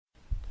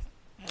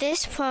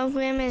This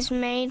program is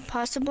made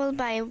possible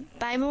by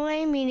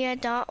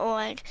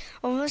BibleWayMedia.org,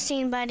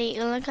 overseen by the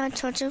Ellicott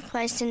Church of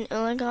Christ in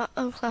Ellicott,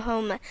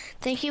 Oklahoma.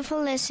 Thank you for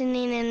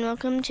listening and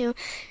welcome to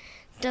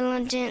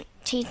Diligent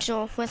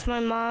Teacher with my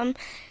mom,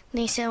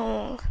 Lisa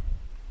Earle.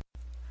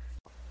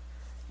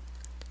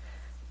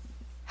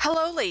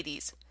 Hello,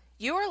 ladies.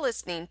 You are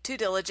listening to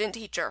Diligent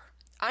Teacher.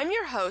 I'm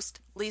your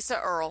host,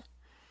 Lisa Earle.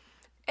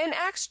 In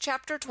Acts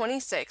chapter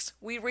 26,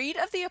 we read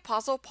of the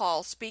Apostle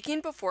Paul speaking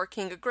before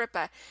King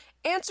Agrippa,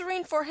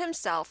 answering for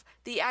himself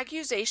the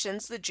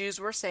accusations the Jews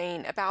were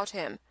saying about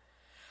him.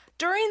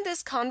 During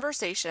this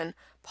conversation,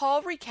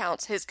 Paul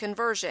recounts his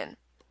conversion.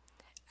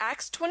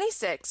 Acts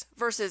 26,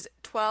 verses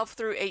 12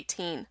 through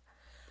 18.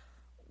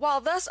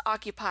 While thus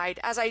occupied,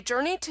 as I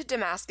journeyed to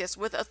Damascus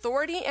with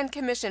authority and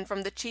commission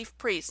from the chief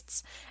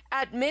priests,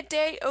 at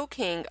midday, O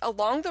king,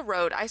 along the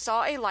road I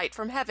saw a light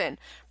from heaven,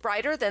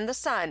 brighter than the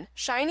sun,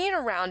 shining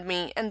around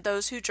me and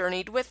those who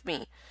journeyed with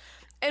me.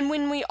 And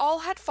when we all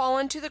had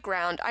fallen to the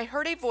ground, I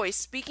heard a voice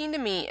speaking to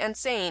me and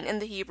saying in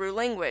the Hebrew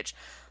language,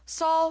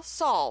 Saul,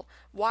 Saul,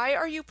 why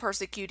are you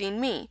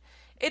persecuting me?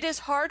 It is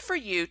hard for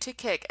you to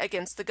kick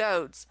against the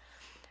goads.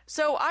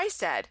 So I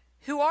said,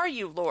 Who are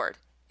you, Lord?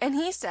 And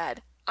he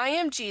said, I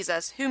am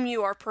Jesus, whom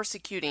you are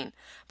persecuting.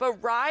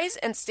 But rise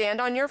and stand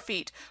on your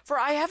feet, for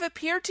I have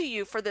appeared to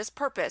you for this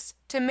purpose,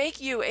 to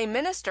make you a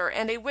minister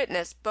and a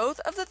witness both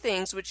of the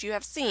things which you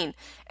have seen,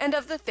 and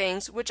of the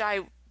things which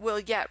I will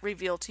yet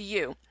reveal to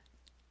you.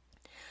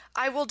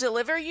 I will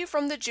deliver you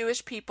from the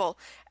Jewish people,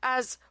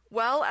 as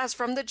well as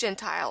from the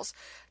Gentiles,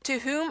 to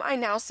whom I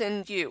now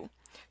send you,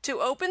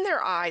 to open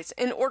their eyes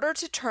in order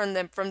to turn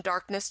them from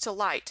darkness to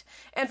light,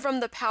 and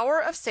from the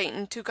power of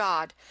Satan to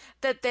God,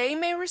 that they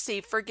may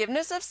receive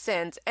forgiveness of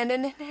sins and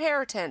an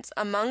inheritance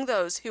among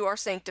those who are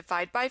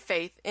sanctified by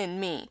faith in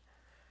me.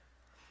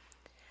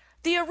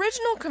 The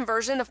original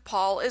conversion of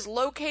Paul is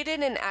located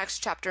in Acts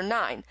chapter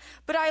 9,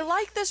 but I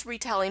like this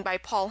retelling by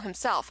Paul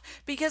himself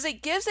because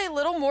it gives a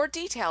little more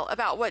detail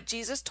about what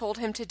Jesus told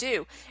him to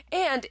do,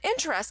 and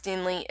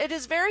interestingly, it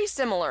is very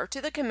similar to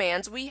the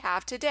commands we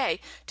have today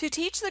to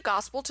teach the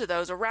gospel to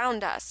those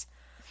around us.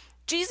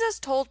 Jesus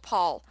told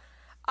Paul,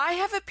 I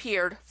have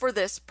appeared for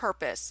this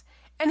purpose,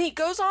 and he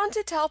goes on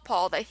to tell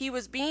Paul that he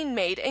was being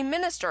made a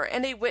minister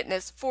and a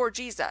witness for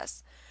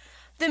Jesus.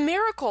 The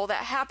miracle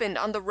that happened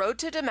on the road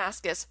to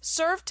Damascus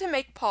served to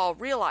make Paul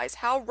realize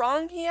how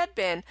wrong he had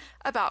been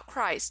about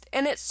Christ,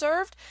 and it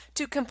served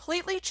to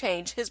completely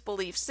change his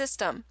belief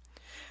system.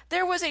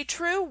 There was a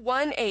true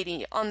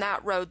 180 on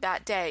that road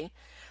that day.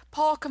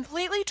 Paul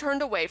completely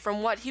turned away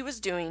from what he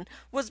was doing,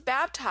 was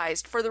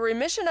baptized for the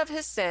remission of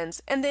his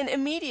sins, and then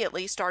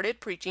immediately started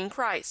preaching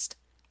Christ.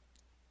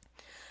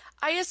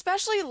 I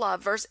especially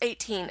love verse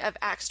 18 of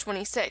Acts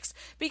 26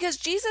 because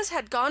Jesus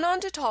had gone on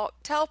to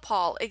tell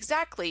Paul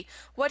exactly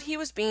what he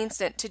was being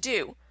sent to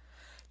do.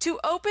 To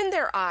open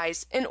their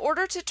eyes in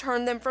order to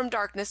turn them from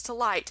darkness to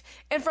light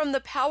and from the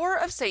power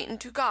of Satan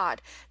to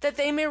God, that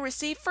they may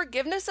receive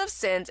forgiveness of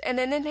sins and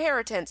an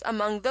inheritance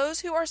among those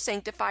who are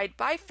sanctified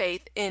by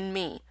faith in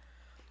me.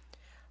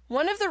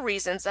 One of the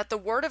reasons that the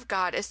Word of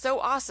God is so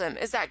awesome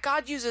is that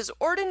God uses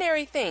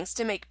ordinary things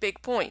to make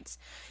big points.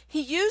 He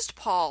used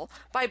Paul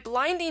by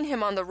blinding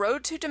him on the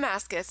road to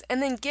Damascus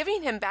and then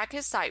giving him back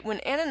his sight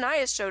when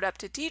Ananias showed up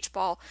to teach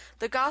Paul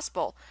the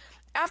gospel,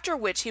 after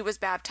which he was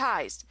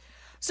baptized.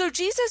 So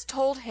Jesus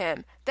told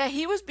him that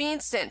he was being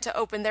sent to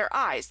open their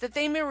eyes, that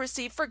they may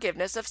receive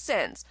forgiveness of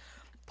sins.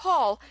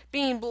 Paul,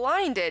 being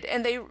blinded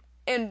and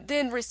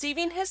then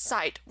receiving his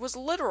sight, was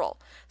literal,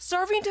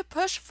 serving to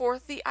push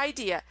forth the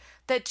idea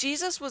that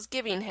Jesus was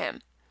giving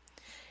him.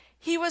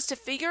 He was to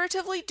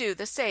figuratively do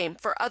the same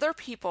for other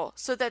people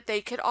so that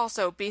they could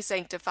also be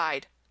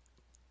sanctified.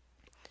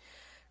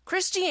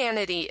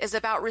 Christianity is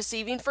about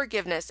receiving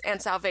forgiveness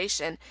and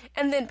salvation,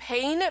 and then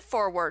paying it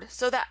forward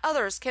so that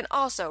others can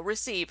also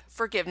receive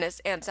forgiveness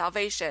and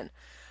salvation.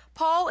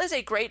 Paul is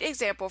a great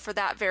example for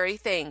that very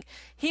thing.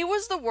 He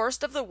was the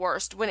worst of the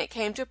worst when it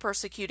came to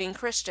persecuting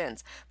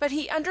Christians, but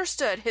he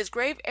understood his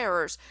grave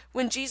errors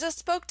when Jesus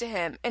spoke to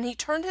him, and he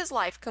turned his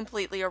life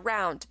completely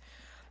around.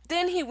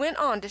 Then he went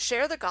on to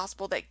share the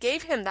gospel that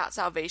gave him that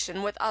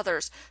salvation with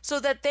others, so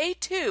that they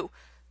too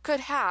could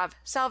have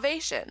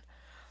salvation.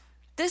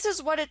 This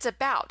is what it's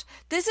about.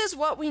 This is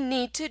what we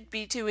need to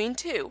be doing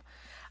too.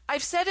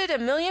 I've said it a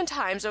million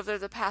times over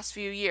the past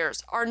few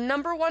years. Our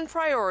number one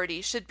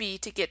priority should be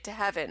to get to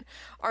heaven.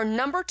 Our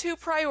number two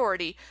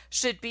priority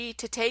should be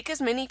to take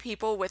as many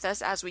people with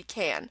us as we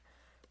can.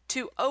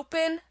 To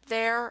open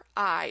their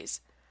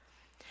eyes.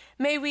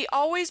 May we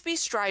always be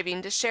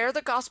striving to share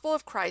the gospel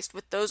of Christ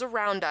with those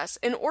around us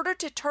in order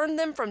to turn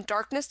them from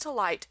darkness to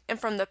light and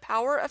from the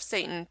power of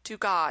Satan to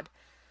God.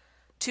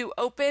 To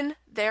open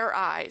their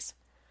eyes.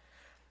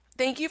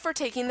 Thank you for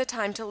taking the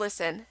time to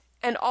listen,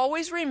 and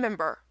always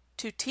remember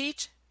to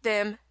teach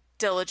them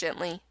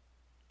diligently.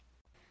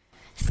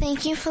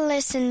 Thank you for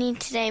listening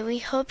today. We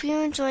hope you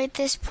enjoyed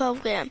this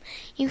program.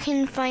 You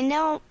can find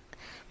out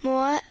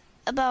more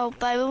about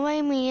Bible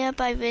Way Media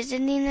by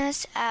visiting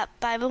us at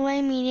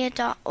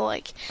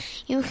BibleWayMedia.org.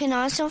 You can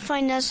also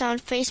find us on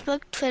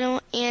Facebook, Twitter,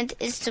 and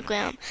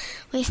Instagram.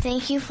 We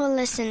thank you for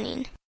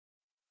listening.